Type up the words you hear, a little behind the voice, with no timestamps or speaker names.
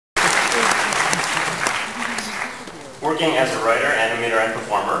Working as a writer, animator, and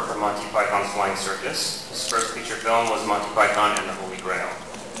performer for Monty Python's Flying Circus, his first feature film was Monty Python and the Holy Grail.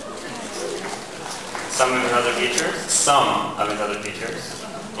 Some of his other features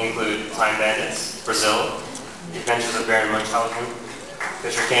include Time Bandits, Brazil, The Adventures of Baron Munchausen,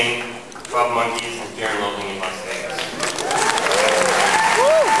 Fisher King, 12 Monkeys, and Fear and Loathing in Las Vegas.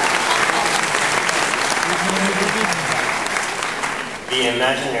 The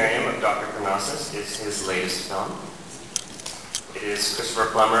Imaginarium of Dr. Parnassus is his latest film. It is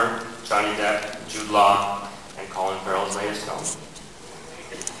Christopher Plummer, Johnny Depp, Jude Law, and Colin Farrell's latest film.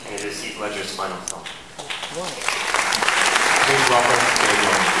 And it is Heath Ledger's final film. Please welcome Terry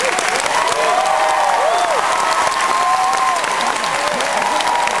Gilliam.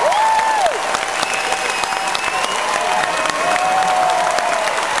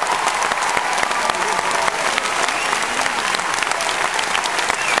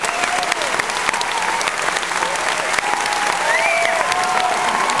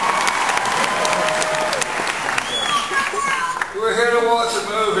 We're here to watch a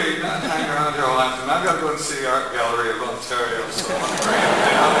movie, not hang around your whole life. And I've got to go and see the Art Gallery of Ontario. So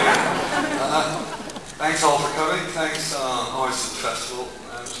thanks all for coming. Thanks Oyster Festival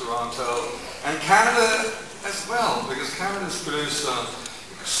and Toronto. And Canada as well, because Canada's produced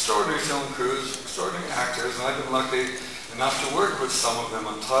extraordinary film crews, extraordinary actors, and I've been lucky enough to work with some of them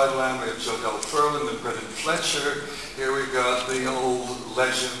on Tideland. We have Joe Delferlin and Brendan Fletcher. Here we've got the old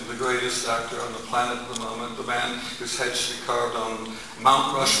legend, the greatest actor on the planet at the moment, the man whose head should be carved on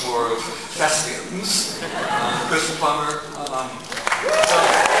Mount Rushmore of thespians, Chris Plummer.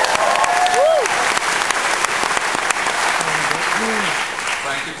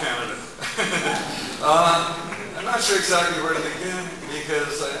 Thank you, Canada. I'm not sure exactly where to begin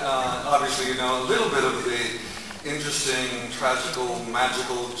because obviously you know a little bit of the interesting, tragical,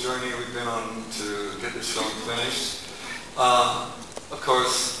 magical journey we've been on to get this film finished. Of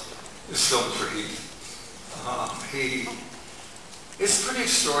course, this film is for Heath. It's pretty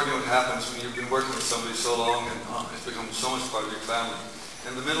extraordinary what happens when you've been working with somebody so long and it's become so much part of your family.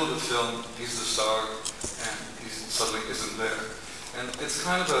 In the middle of the film, he's the star and he suddenly isn't there. And it's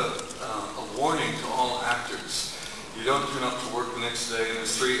kind of a warning to all actors. You don't turn up to work the next day and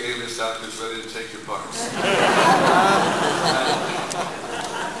there's 3 A-list actors ready to take your parts.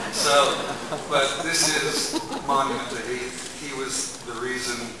 But this is monument to Heath. He was the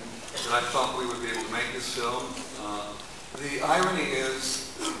reason that I thought we would be able to make this film. The irony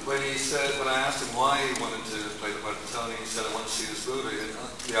is, when I asked him why he wanted to play the part of Tony, he said, I want to see this movie. And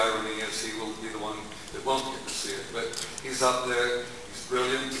the irony is he will be the one that won't get to see it. But he's up there, he's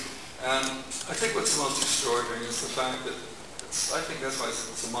brilliant. And I think what's the most extraordinary is the fact that I think that's why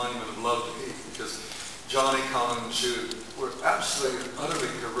it's a monument of love to Heath, because Johnny, Colin, and Jude were absolutely, utterly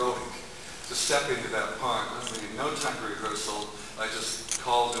heroic to step into that part. I mean, no time for rehearsal. I just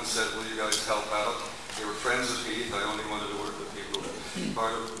called and said, will you guys help out? They were friends of Heath. I only wanted to work with people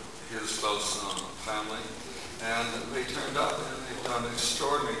part of his close family. And they turned up and they've done an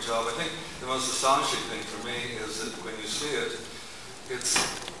extraordinary job. I think the most astonishing thing for me is that when you see it, it's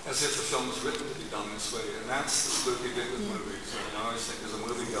as if the film was written to be done this way. And that's the spooky bit with movies. I always think there's a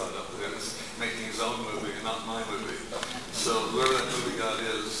movie god up there that's making his own movie and not my movie. So whoever that movie god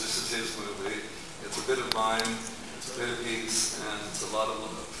is, this is his movie. It's a bit of mine, it's a bit of Heath's, and it's a lot of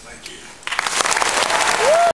love. Thank you.